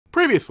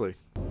Previously.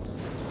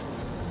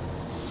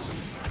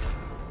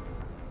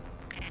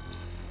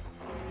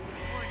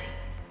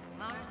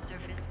 Mars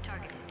surface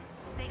targeted.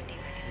 Safety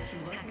Would you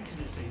like me to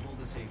disable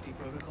the safety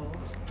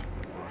protocols?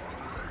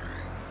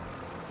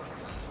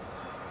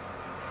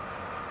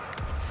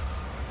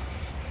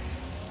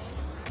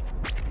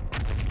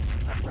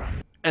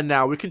 And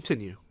now we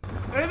continue.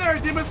 Hey there,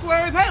 Demon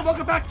Slayers! Hey,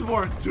 welcome back to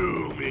more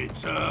Doom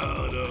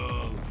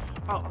Eternal.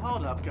 Oh,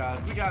 hold up, guys.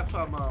 We got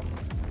some,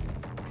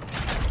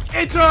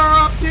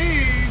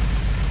 interruptees!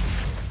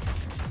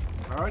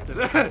 Alright,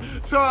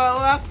 then. So,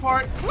 last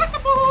part.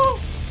 Clickable!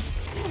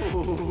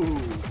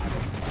 Ooh.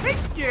 Take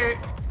it!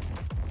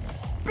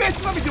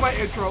 Bitch, let me do my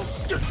intro.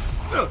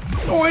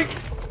 Oink!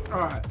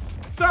 Alright.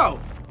 So,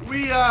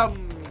 we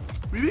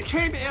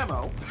became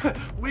ammo.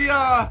 we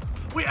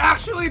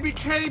actually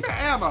became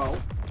ammo.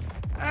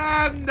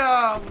 And,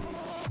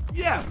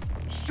 yeah,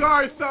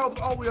 shot ourselves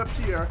all the way up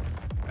here.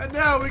 And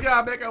now we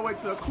gotta make our way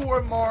to the core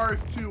of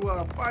Mars to,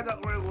 find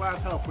out where the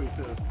last hell priest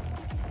is.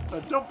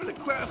 Don't forget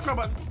to click the subscribe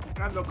button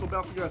and the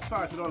bell for your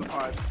side to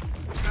notify.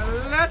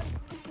 And let's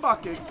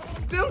fucking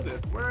do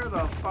this. Where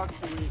the fuck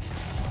do we...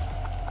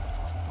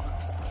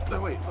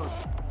 No, wait, so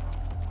it's...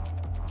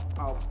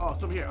 Oh,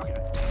 it's over here, okay.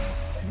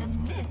 The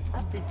myth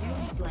of the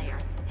Doomslayer,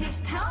 his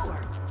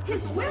power,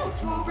 his will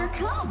to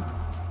overcome.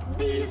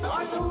 These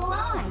are the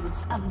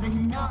lies of the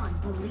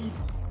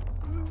non-believer.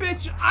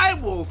 Bitch, I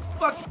will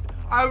fuck...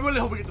 I really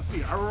hope we get to see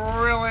her.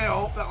 I really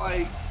hope that,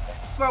 like,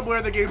 somewhere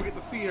in the game we get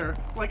to see her.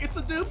 Like, it's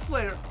the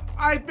Doomslayer.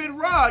 I've been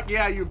wrong.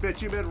 Yeah, you bitch,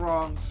 you've been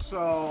wrong.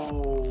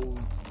 So...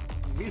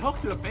 meat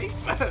hook to the face?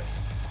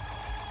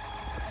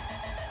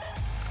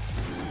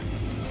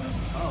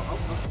 oh.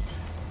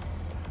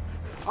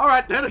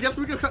 Alright, then I guess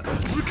we're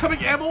becoming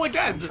ammo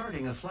again.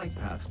 Charting a flight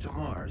path to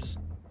Mars.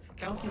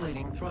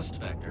 Calculating thrust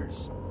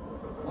vectors.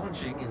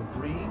 Launching in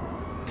 3, 2,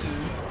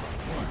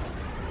 1.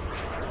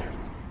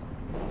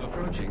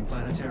 Approaching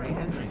planetary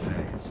entry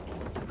phase.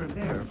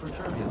 Prepare for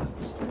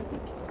turbulence.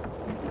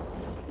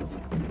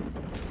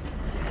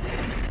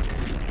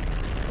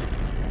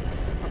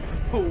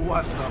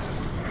 What the...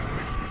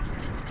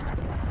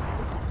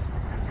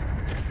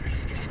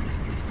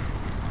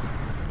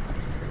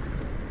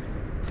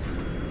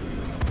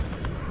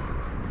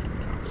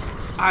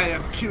 I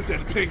am cute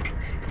and pink.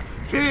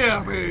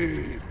 Hear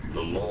me!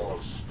 The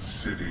lost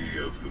city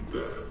of the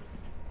Beth.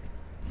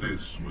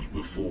 This was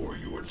before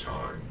your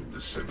time with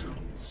the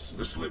Sentinels.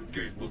 The slip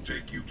gate will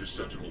take you to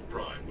Sentinel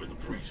Prime where the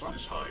priest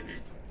is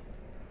hiding.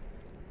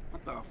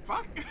 What the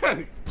fuck?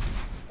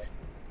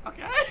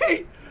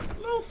 Okay!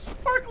 Little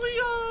sparkly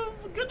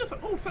goodness.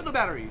 Oh, Sentinel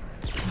battery.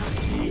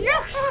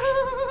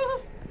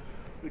 Yes!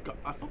 We got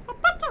us a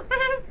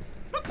battery!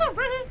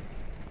 Battery!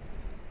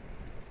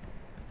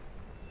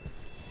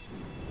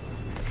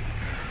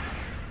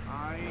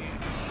 I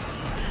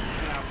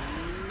am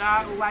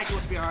not liking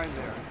what's behind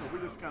there, so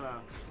we're just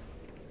gonna...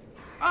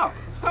 Oh,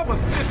 that was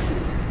just...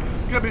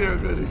 Come here,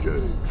 goody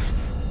goody.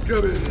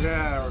 Come here,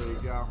 there we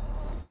go.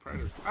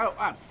 Predators. Oh,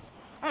 I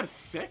have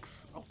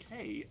 6?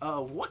 Okay,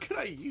 what can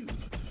I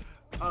use?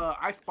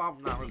 Ice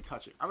Bomb, not really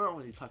touching. I don't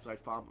really touch Ice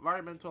Bomb.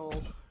 Environmental,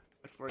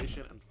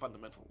 Exploration, and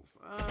Fundamentals.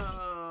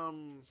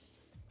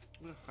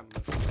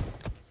 Fundamentals.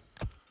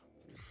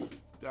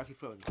 Actually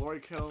feeling glory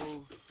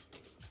kills.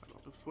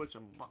 The switch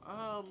and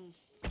I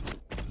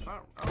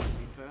don't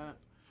need that.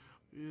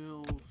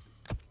 Heals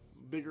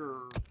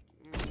bigger.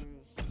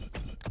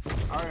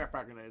 I already have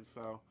frag grenades,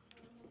 so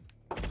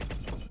I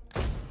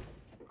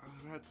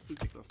had to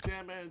take less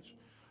damage.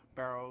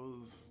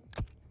 Barrows.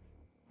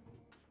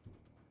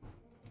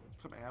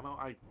 Some ammo.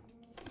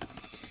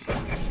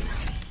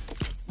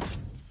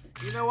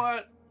 You know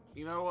what?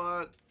 You know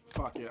what?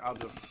 Fuck it.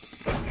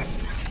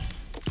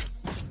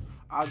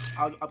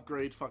 I'll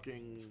upgrade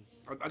fucking...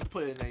 I'll just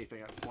put it in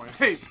anything at this point.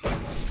 Hey!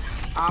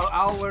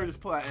 I'll learn to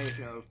just put it in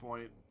anything at this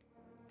point.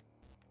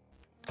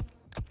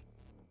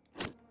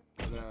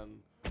 And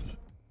then...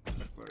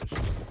 Exploration.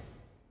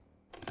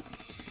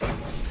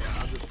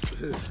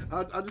 Yeah,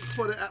 I'll just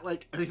put it at,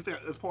 like, anything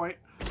at this point.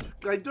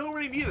 Because I don't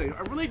really need it.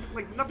 I really,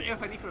 like, nothing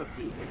else I need for the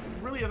suit. Like,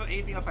 really isn't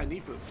anything else I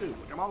need for the suit.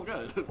 Like, I'm all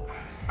good.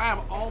 I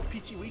am all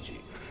peachy-weechy.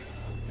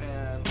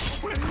 And...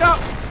 No!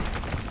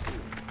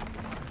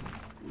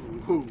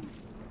 Ooh.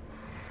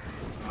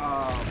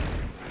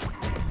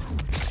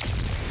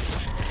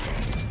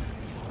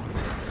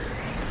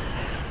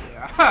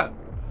 Yeah.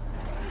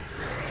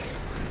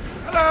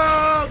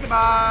 Hello,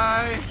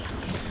 goodbye.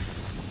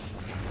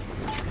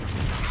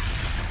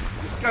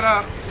 Just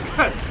gotta.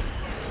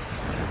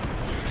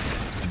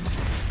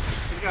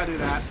 You gotta do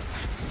that.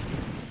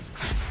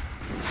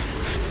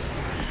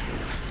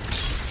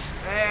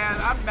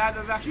 And I'm mad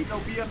there's actually no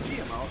BFG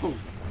ammo.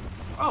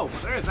 Oh,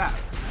 but there is that.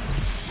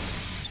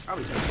 I'll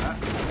be taking that.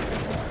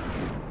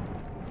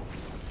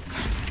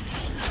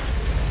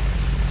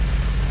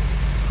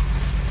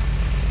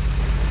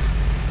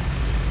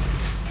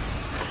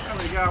 There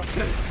we go.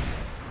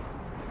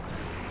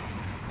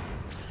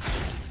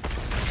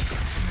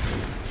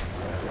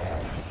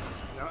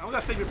 I'm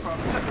gonna save it for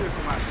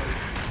my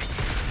face.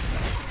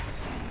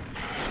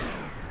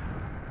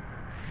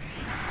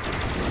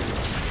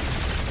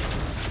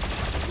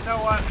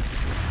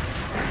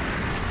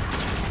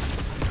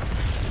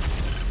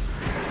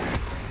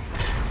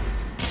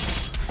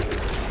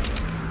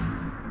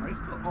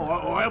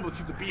 let's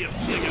use the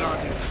BFG to get on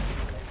here.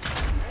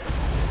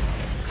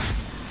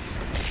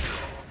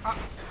 Ah,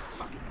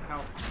 fucking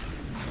hell.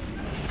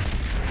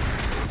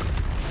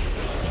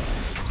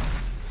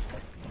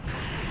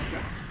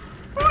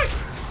 Okay.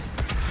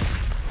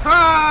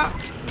 Ha!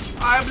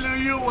 I blew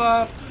you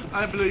up.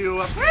 I blew you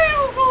up.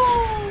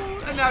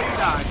 And now you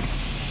died.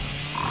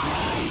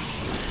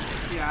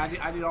 Yeah,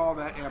 I need all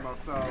that ammo,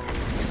 so...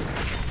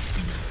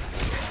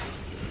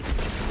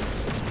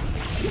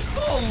 He's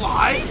still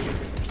alive?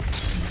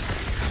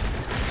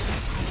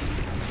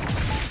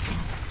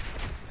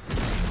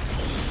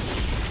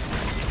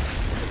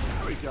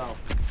 There we go.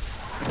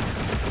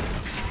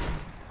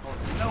 Oh,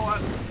 you know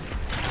what?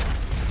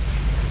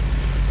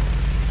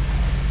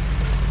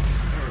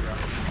 There we go.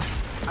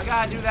 I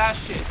gotta do that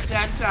shit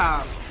 10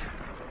 times.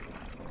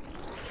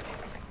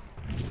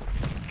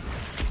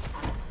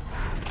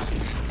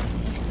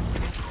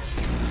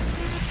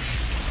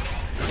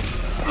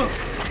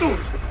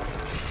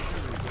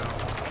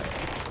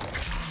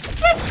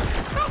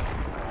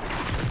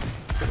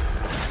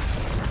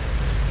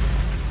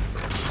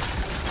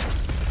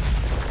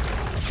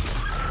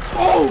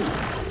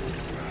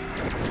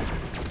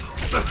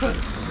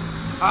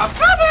 I'm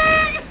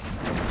coming!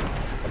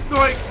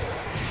 Doink!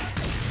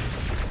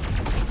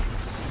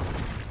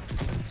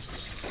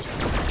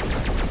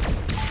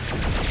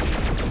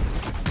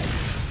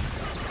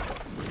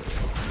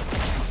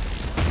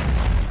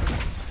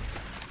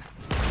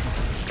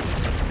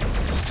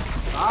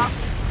 Stop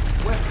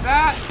with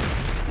that,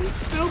 you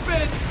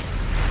stupid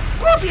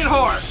scorpion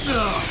horse!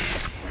 Ugh.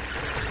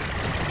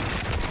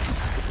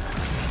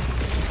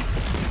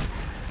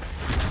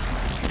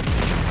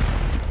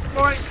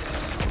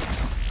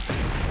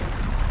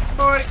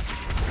 Doink!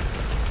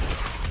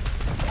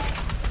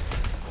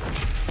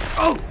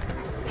 Oh!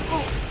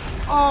 Oh!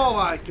 Oh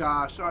my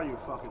gosh, are you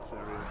fucking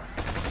serious?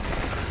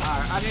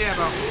 Alright, I need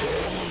ammo.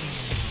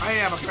 I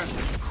need ammo, Chris.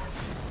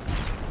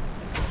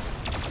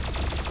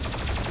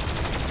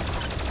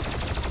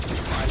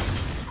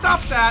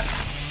 Stop that!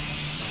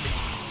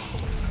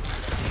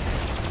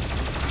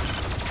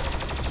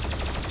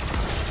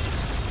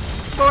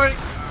 Boink!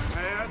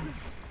 Man.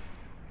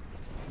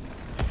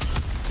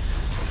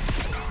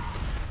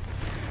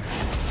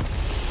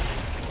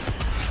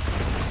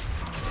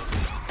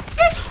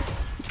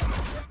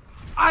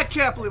 I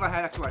can't believe I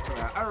had extra life for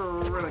that. I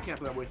really can't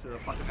believe I wasted a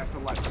fucking extra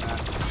life for that.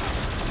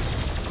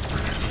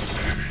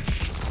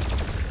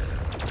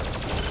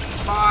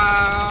 Come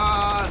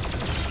on!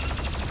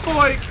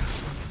 Boink!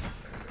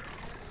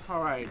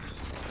 Alright.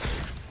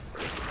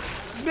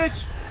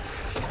 Mitch!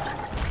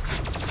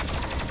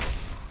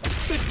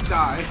 Bitch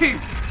die!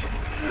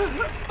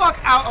 Fuck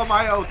out of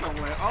my own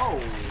somewhere.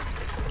 Oh.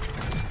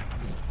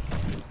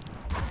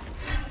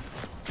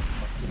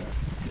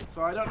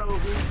 So I don't know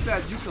who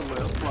said you can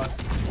live, but...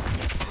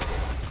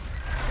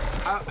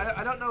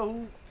 I don't know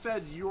who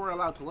said you were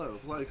allowed to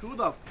live. Like, who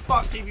the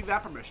fuck gave you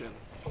that permission?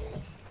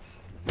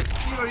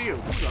 You or you?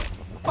 Who the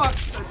fuck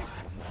said you...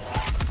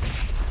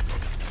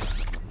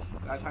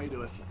 That's how you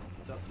do it.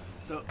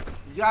 So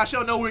you gotta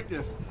show no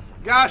weakness.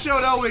 You gotta show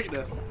no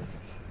weakness.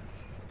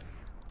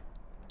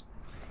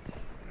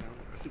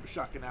 Super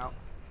shocking out.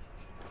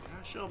 You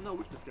gotta show them no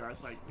weakness, guys.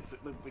 Like,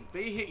 if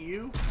they hit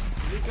you,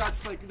 you gotta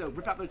just, like, you know,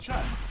 rip out their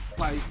chest.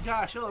 Like, you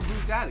gotta show them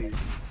who's daddy.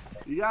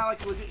 You gotta,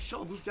 like, legit show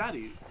them who's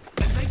daddy.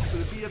 And thanks for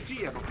the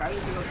BFG ammo, okay?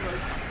 You know, so,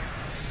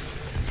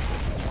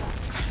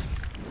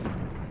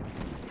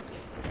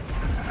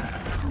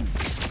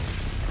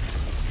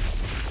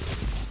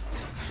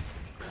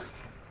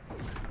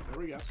 there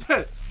we go.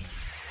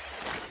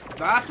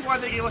 That's why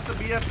they gave us the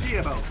BFG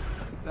ammo.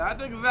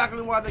 That's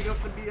exactly why they gave us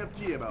the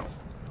BFG ammo.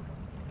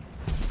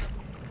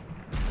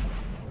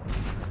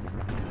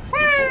 The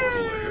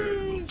portal ahead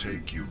will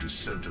take you to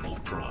Sentinel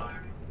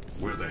Prime,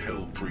 where the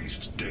Hell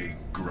Priest Day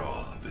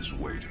Grav is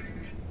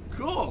waiting.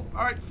 Cool.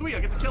 Alright, sweet. I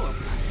get to kill him.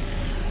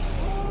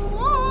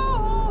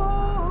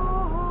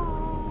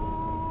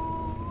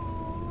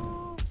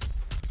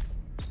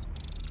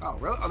 Oh,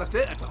 really? Oh, that's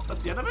it?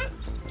 That's the end of it?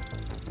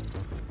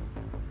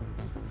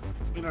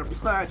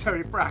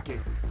 Interplanetary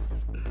fracking.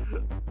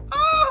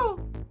 Oh!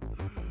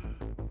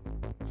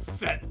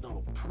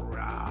 Sentinel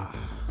Prime.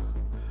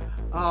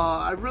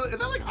 I really... Is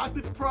that like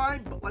Optimus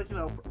Prime, but like, you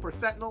know, for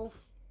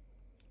Sentinels?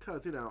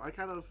 Because, you know, I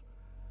kind of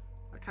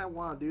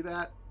want to do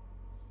that.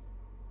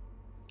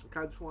 I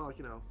kind of just want to, like,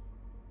 you know,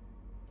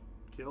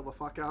 kill the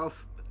fuck out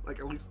of, like,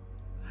 at least,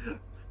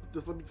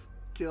 just let me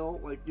kill,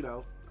 like, you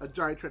know, a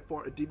giant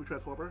transformer, a demon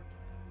transformer.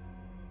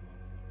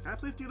 Can I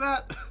please do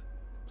that?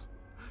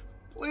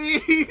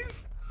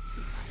 Please!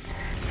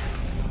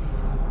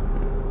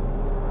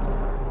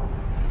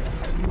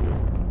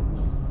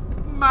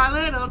 My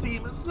little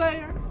demon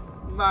slayer.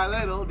 My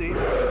little demon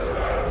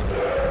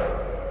slayer.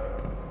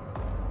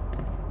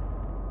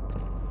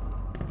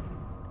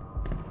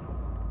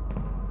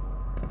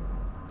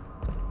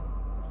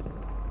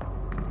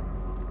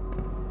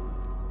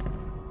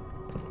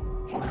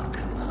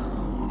 Welcome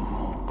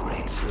home,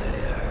 Great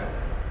Slayer.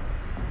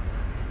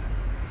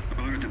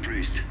 Alert the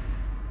priest.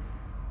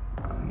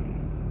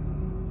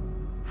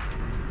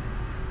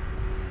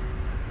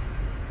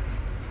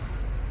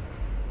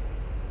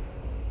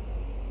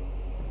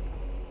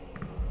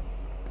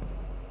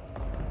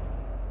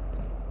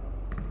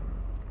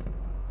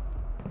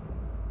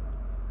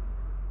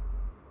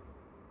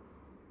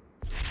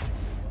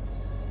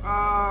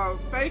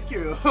 Thank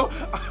you.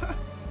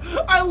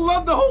 I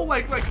love the whole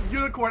like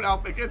unicorn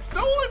outfit. It's so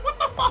like, what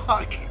the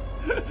fuck?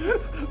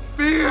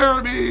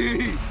 Fear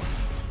me.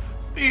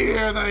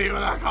 Fear the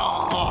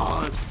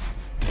unicorn.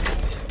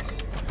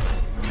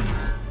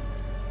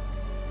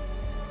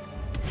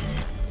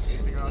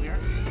 Anything around here?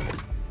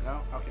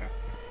 No? Okay.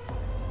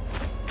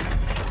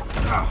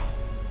 Ah.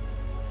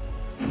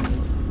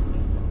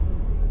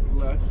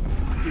 Let's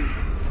do it.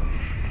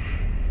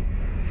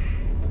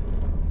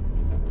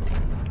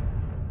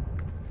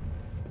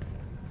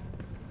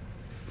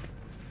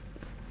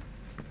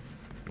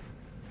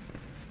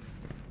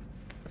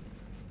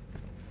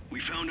 We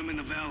found him in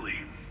the valley,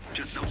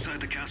 just outside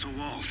the castle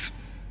walls.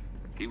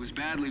 He was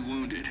badly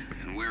wounded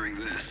and wearing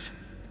this.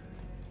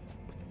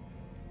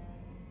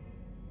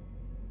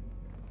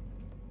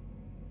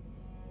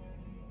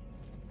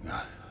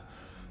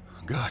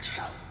 Guts.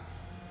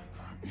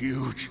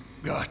 Huge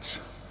guts.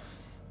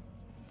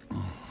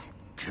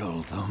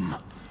 Kill them.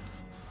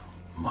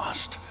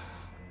 Must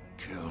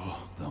kill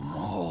them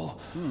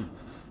all.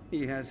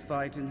 He has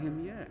fight in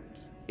him yet.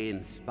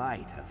 In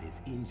spite of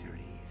his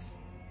injuries.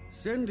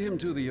 Send him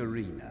to the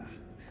arena.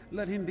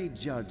 Let him be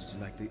judged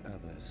like the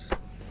others.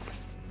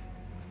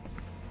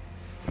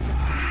 What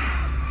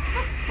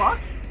the fuck?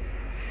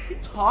 He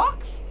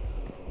talks?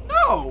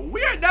 No!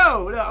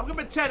 No! I'm gonna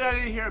pretend I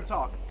didn't hear him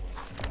talk.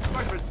 I'm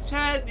gonna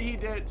pretend he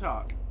didn't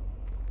talk.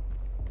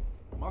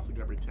 I'm also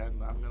gonna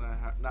pretend I'm gonna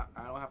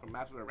I don't have a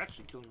master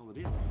direction killing all the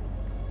demons.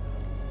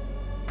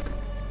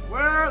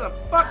 Where the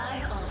fuck?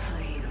 I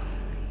offer you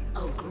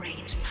a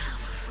great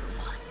power for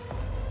one.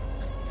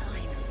 A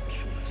sign of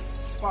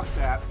truce. Fuck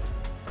that.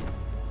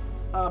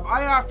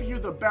 I offer you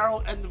the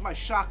barrel end of my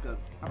shotgun.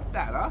 How about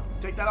that, huh?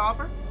 Take that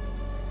offer?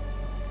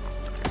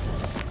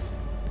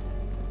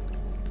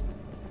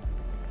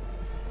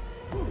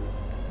 Ooh.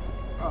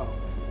 Oh.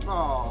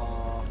 Aww.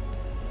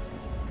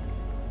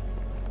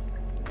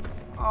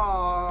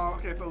 Aww.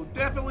 Okay, so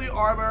definitely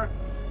armor,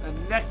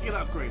 and next to get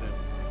upgraded.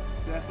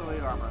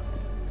 Definitely armor.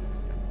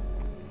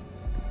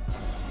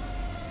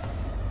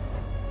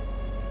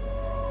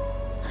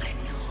 I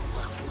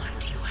know of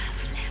what you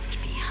have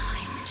left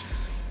behind.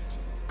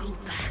 Go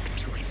back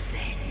to it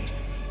then.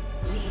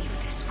 Leave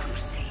this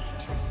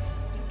crusade.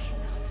 You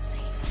cannot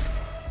save it.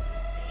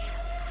 They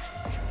have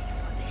asked me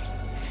for this,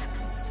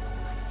 and so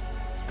I give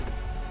it to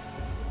you.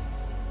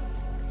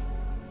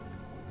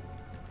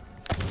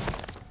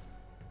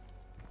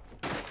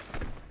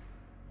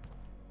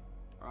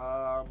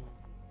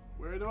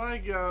 Where do I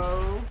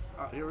go?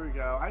 Oh, here we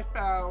go. I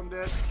found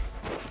it.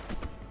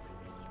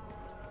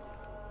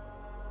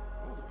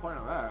 What was the point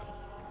of that?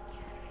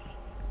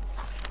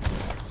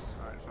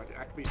 Alright, so I can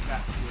activate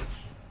that switch.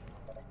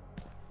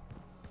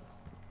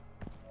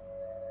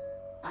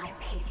 I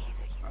pity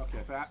the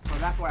Okay, so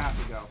that's where I have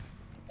to go.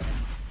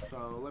 So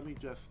let me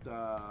just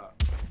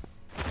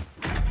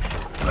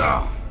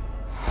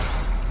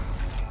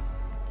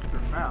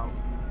Secret found.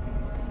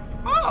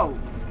 Oh!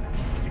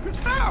 Secret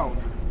found!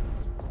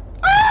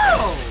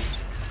 Oh!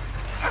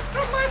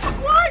 Extra life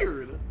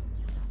acquired!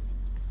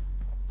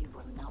 You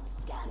will not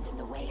stand in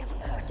the way of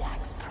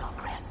Erdag's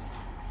progress.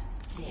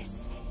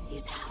 This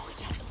is how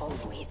it has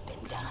always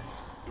been done.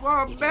 You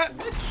are a It is bet.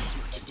 not for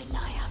you to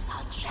deny us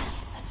our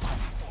chance at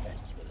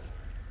prosperity.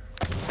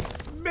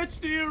 Mitch,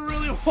 do you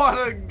really want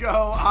to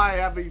go? I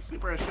have a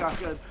super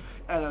shotgun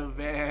and a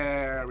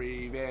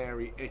very,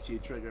 very itchy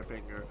trigger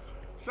finger.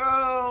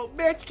 So,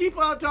 Mitch, keep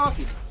on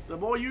talking. The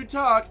more you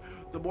talk,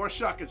 the more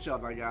shotgun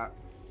shells I got.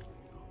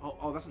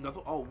 Oh, that's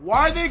another. Oh,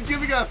 why are they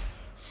giving us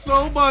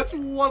so much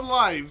one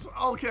lives?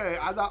 Okay,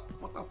 I'm not.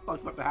 What the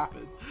fuck's about to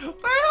happen?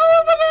 What the hell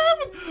is about to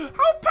happen?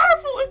 How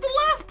powerful is the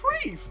last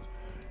priest?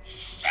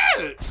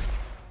 Shit!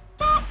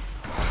 Stop!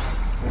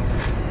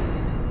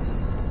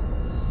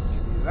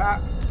 Give me that.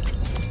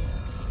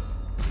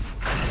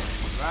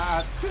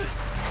 That.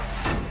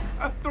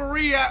 A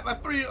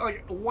three,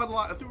 like one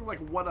line, like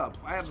one ups.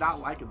 I am not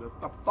liking this.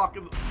 What the fuck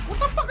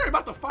are you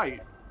about to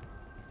fight?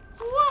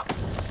 What?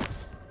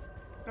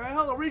 The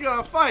hell are we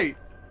gonna fight?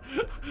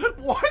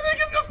 Why are they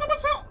giving us so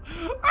much help?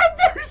 I'm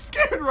very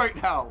scared right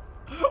now.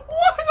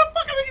 Why the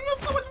fuck are they giving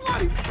us so much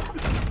life?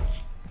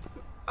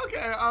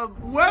 Okay,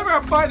 whoever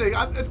I'm fighting,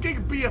 it's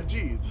getting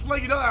BFG. Just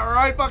let you know that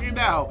right fucking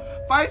now.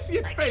 If I see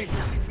its face,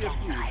 it's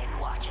BFG.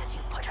 And watch as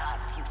you put our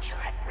future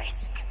at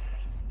risk.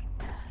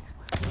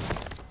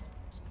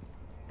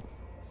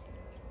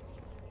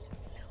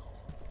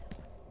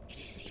 It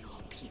is your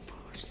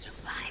people's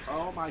survival.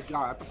 Oh my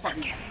god,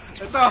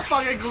 it's a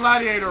fucking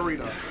Gladiator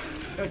arena.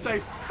 It's a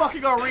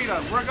fucking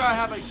arena. We're gonna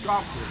have a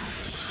gauntlet.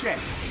 Shit.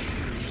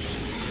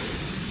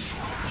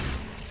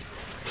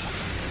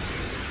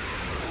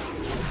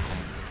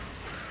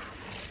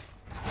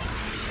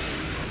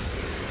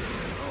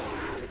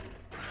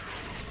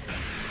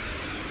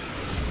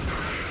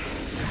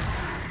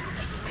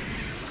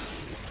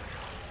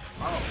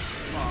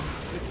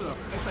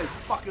 It's a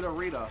fucking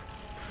arena.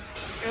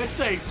 It's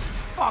a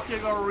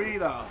fucking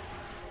arena.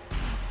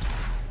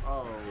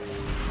 Oh,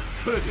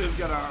 this is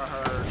gonna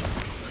hurt.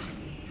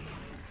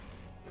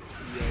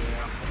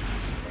 Yeah,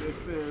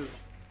 this is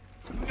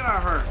This is gonna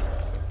hurt.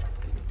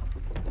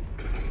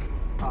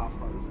 Oh,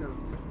 fuck.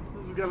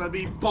 This is gonna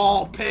be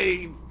ball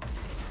pain.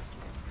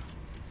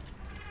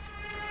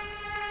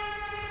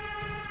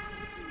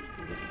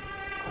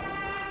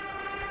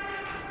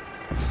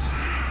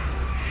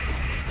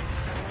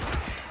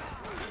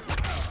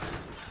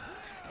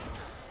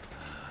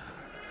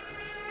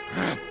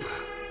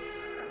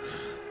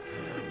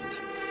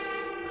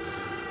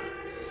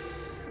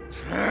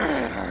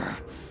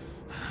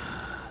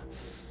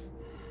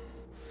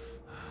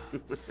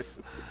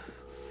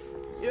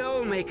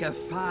 You'll make a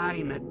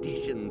fine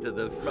addition to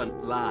the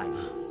front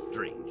lines,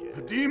 stranger.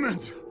 The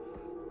demons!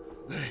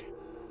 They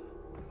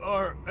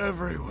are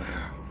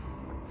everywhere.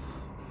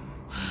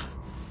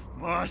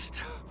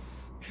 Must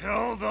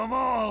kill them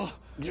all!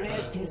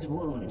 Dress his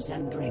wounds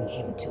and bring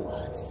him to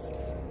us.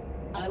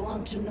 I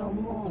want to know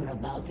more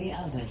about the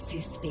others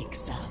he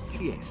speaks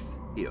of. Yes,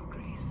 Your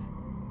Grace.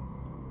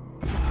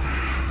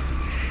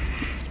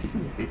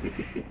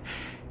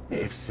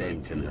 If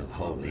Sentinel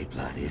holy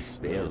blood is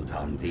spilled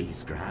on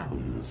these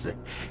grounds,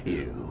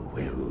 you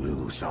will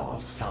lose all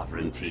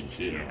sovereignty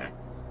here.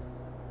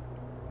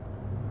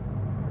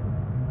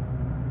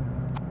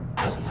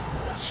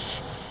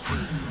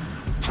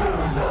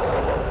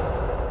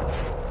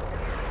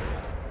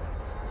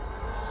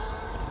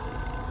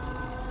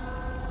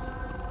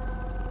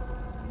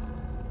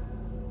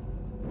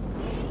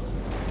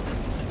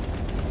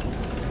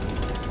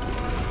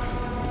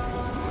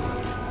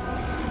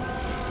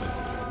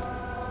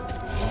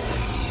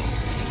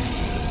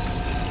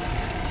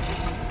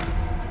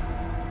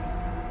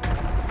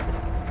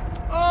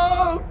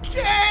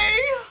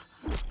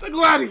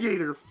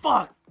 Gladiator!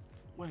 Fuck!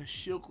 When a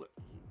shield clip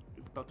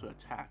is about to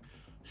attack,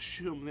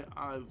 shoot him in the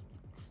eyes,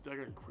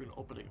 staggering green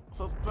opening.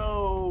 So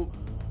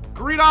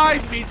green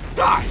eyes mean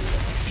die!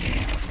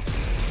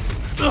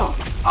 Ugh.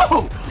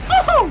 Oh!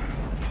 Oh!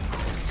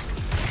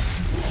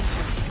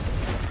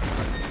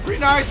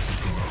 Green eyes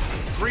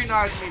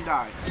mean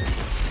die.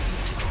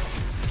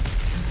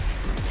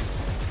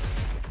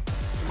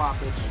 Come on,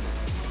 bitch.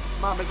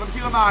 Come on, bitch. Let me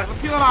feel them eyes. Let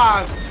me feel them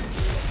eyes.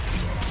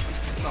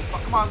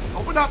 Come on,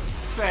 open up.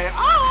 Say,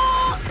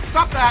 ah!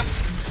 Stop that!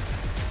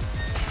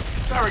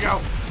 There we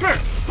go. Come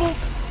here! Boom!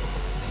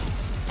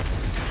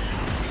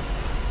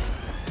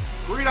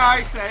 Green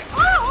eye, say, ah!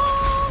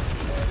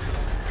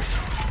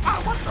 Ah,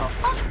 what the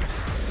fuck?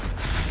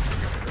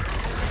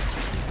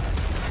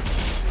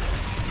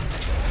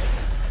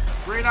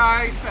 Green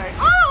eye, say,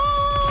 ah!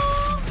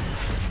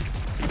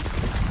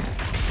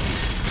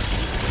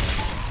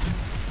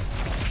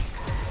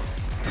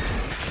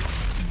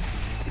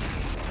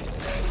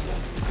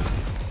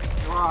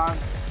 Come on.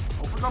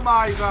 Open the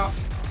eyes up.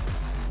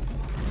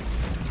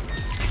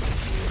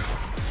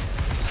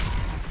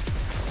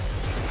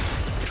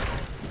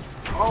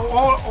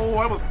 Oh,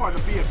 I was fun to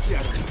be a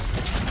kid.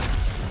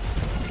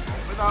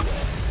 Open up.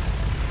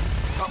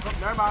 Oh,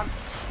 never mind.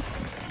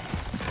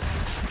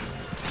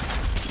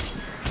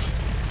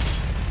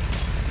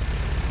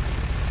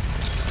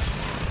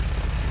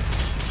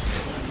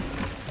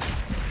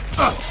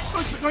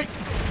 Wait.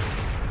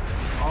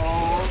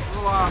 Oh, there's a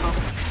lot of them.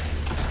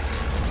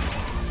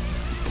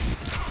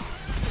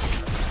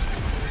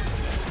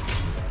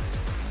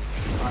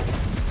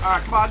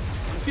 Alright, come on.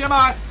 See them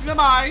eyes. See them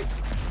eyes.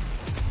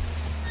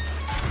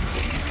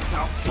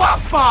 Now, bop,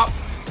 bop,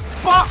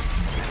 bop.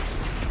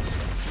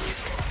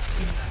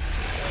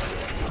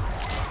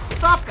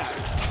 Stop that.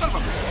 Son of a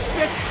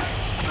bitch.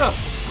 Ugh.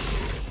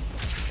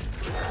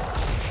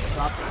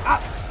 Stop that. Ah,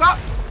 stop.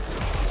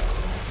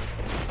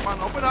 Come on,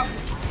 open up.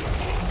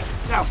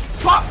 Now,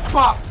 bop,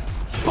 bop,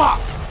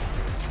 bop,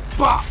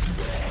 bop.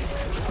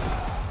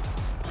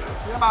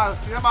 See them eyes.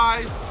 See them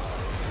eyes.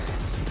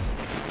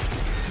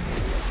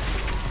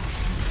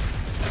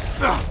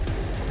 Ugh.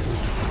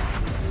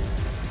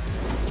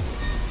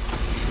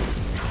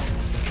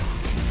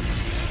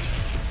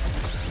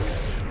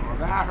 Oh,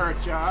 that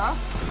hurt ya.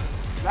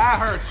 That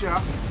hurt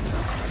ya.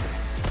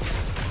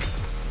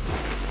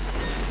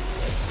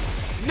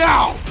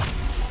 Now!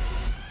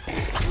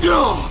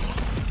 Ugh.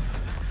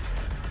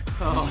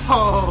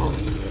 Oh,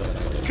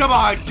 come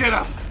on, get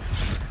up!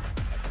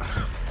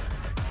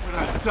 We're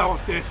not done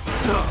with this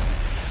stuff.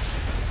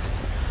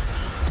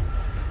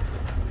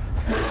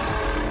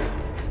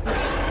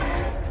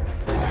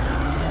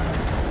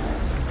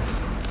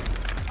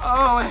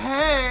 Oh,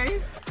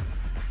 hey!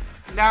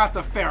 Now it's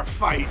a fair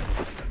fight.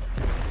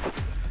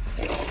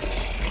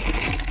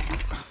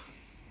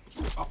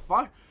 Oh,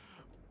 fuck.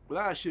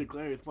 Without that shit,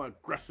 Gladiator is more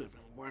aggressive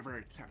and more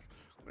very attack.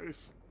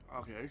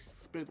 Okay,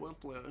 spin one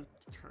flare to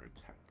turn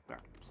attack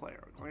back to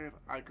player. Gladiator,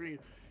 I agree.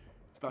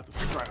 It's about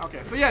to strike.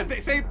 Okay, so yeah,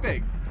 same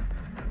thing.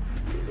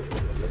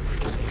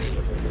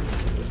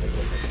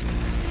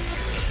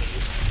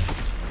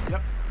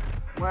 Yep.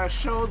 Where it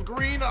shows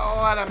green,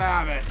 oh, let him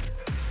have it.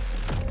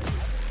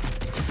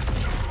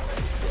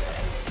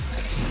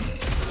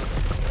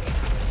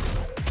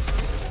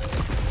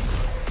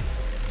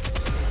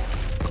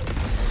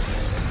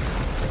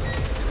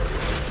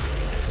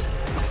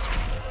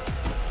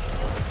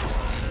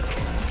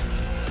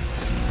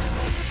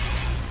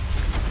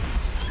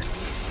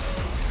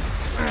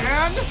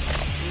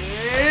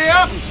 And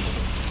yep.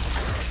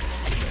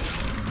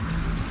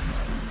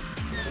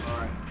 All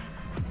right.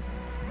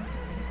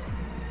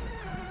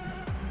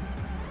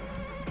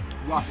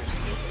 Rock it.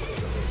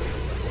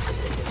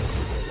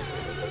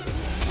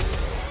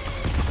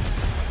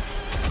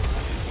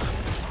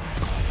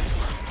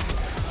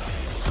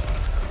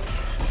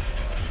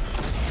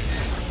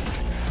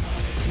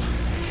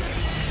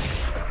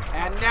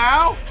 And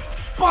now,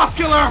 Boss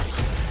Killer!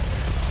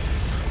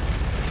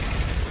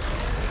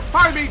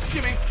 Pardon me,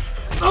 Jimmy.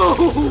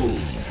 Ooh!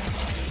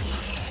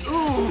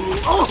 Ooh!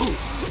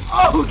 Oh!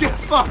 Oh! Get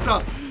fucked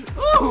up!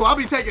 Ooh! I'll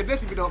be taking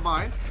this if you don't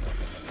mind.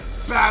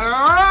 Batter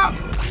up!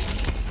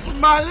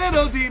 My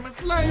little demon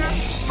slayer!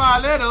 My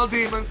little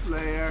demon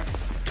slayer!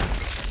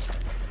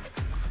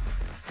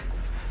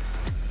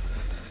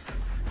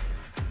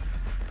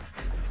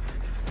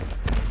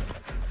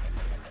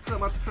 So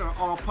much for an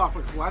all-pop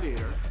for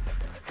Gladiator.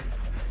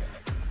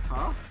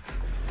 Huh?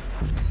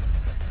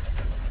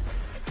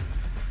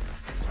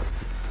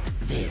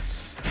 This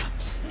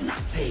stops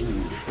nothing.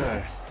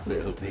 Earth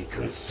will be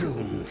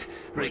consumed,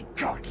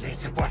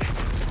 regardless of what...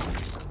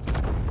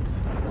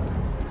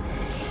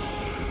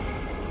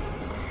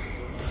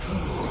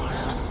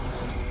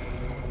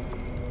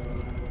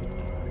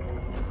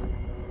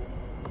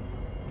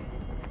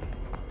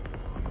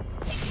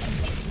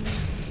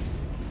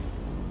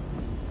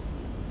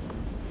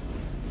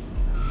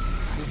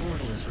 The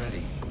portal is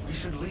ready. We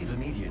should leave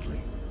immediately.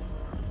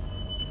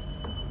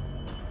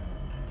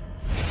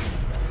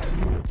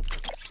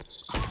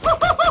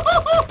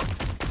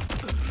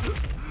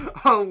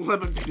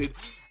 Eliminated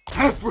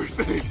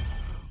everything.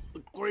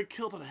 Glory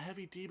killed on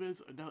heavy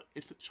demons and now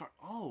it's a chart.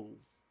 Oh,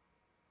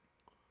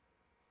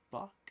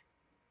 fuck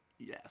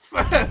yes.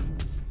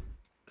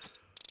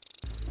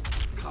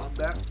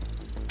 Combat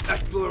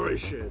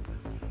exploration.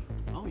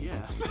 Oh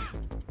yes.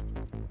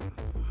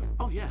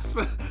 Oh yes.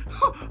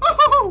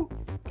 Oh,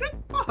 get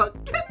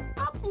fucked. Get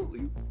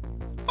absolutely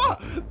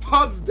fucked.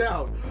 Thumbs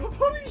down.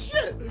 Holy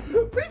shit.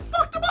 We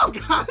fucked them up,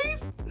 guys.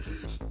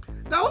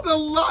 That was a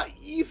lot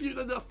easier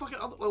than the fucking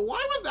other. Like,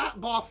 why was that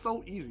boss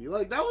so easy?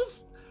 Like, that was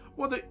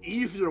one of the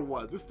easier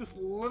ones. Just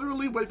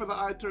literally wait for the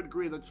eye to turn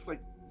green and just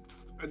like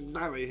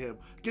annihilate him.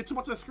 Get too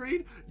much of the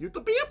screen, use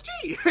the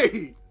BFG. Hey,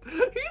 he's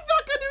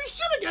not gonna do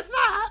shit against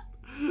that.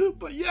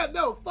 But yeah,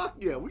 no, fuck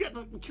yeah. We got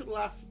to kill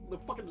the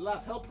fucking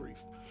last Hell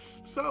Priest.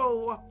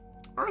 So,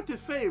 Earth is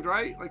saved,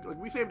 right? Like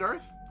we saved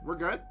Earth. We're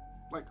good.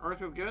 Like,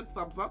 Earth is good.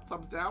 Thumbs up,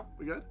 thumbs down.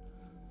 We good?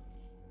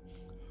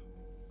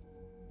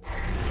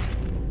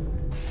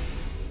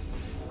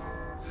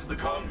 The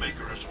Khan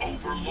Maker has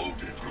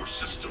overloaded your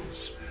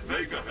systems.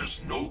 Vega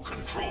has no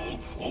control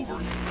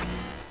over...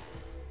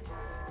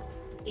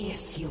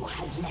 If you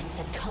had let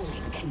the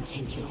culling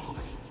continue,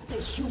 the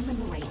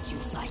human race you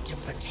fight to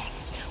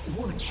protect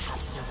would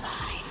have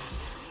survived.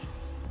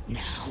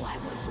 Now I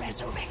will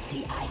resurrect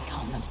the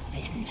icon of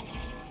sin.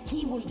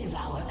 He will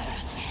devour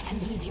Earth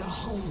and leave your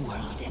home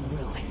world in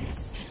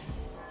ruins.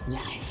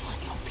 Life on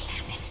your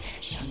planet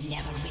shall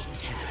never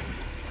return.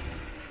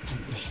 And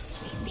this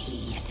will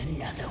be yet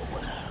another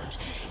world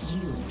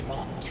you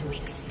brought to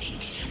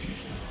extinction.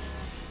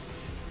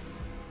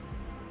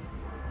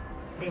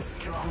 This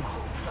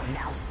stronghold will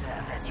now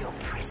serve as your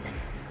prison.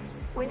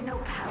 With no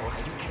power,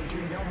 you can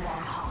do no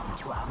more harm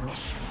to our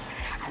mission,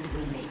 and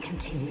we may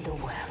continue the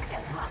work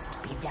that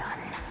must be done.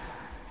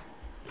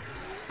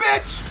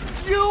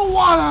 Bitch! You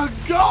wanna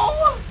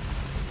go?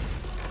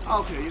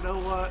 Okay, you know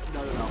what?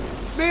 No.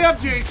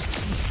 BFG!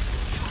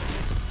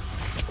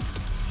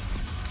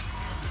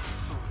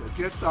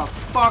 Get the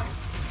fuck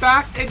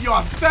back in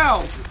your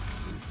cells!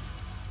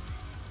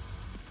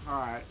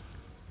 Alright.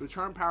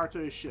 Return power to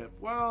his ship.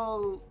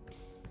 Well,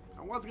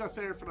 I wasn't gonna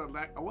say it for the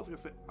next. I wasn't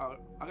gonna say.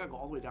 I gotta go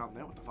all the way down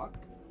there. What the fuck?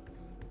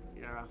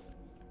 Yeah.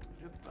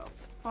 Get the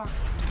fuck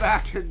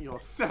back in your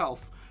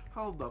cells.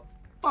 How the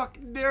fuck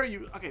dare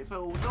you? Okay,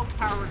 so no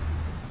power.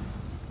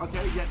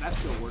 Okay, yeah, that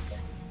still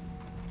works.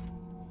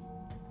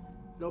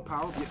 No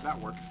power, yeah, that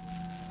works.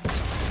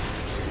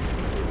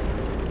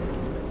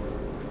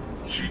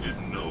 She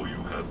didn't know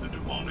you had the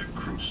demonic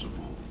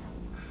crucible.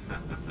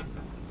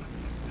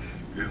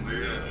 In the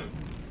end,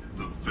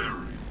 the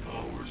very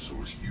power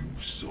source you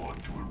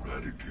sought to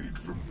eradicate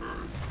from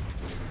Earth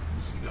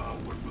is now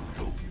what will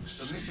help you The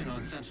save mission on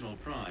it. Sentinel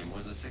Prime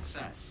was a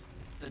success.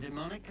 The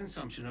demonic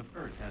consumption of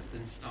Earth has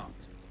been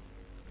stopped.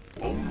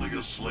 Only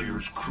a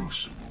Slayer's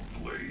crucible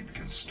blade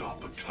can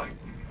stop a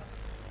Titan.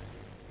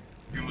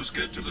 You must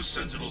get to the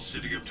Sentinel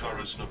city of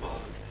Taras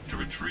Nabad to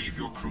retrieve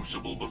your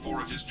crucible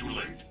before it is too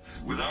late.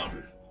 Without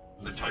it,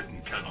 the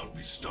Titan cannot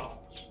be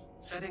stopped.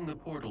 Setting the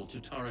portal to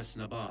Taras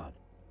Nabad.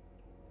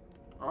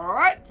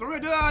 Alright, so we're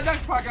gonna do that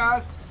next part,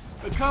 guys.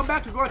 We come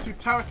back to go to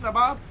Taras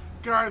Nabad,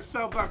 get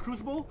ourselves our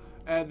crucible,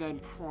 and then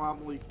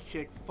promptly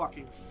kick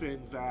fucking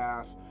Sin's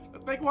ass.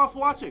 Thank you all for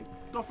watching.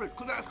 Don't forget to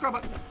click that subscribe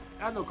button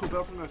and the cool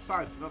bell from the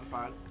side to be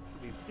notified.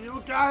 We see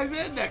you guys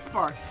in next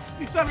part.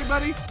 Peace,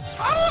 everybody.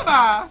 Bye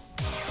bye.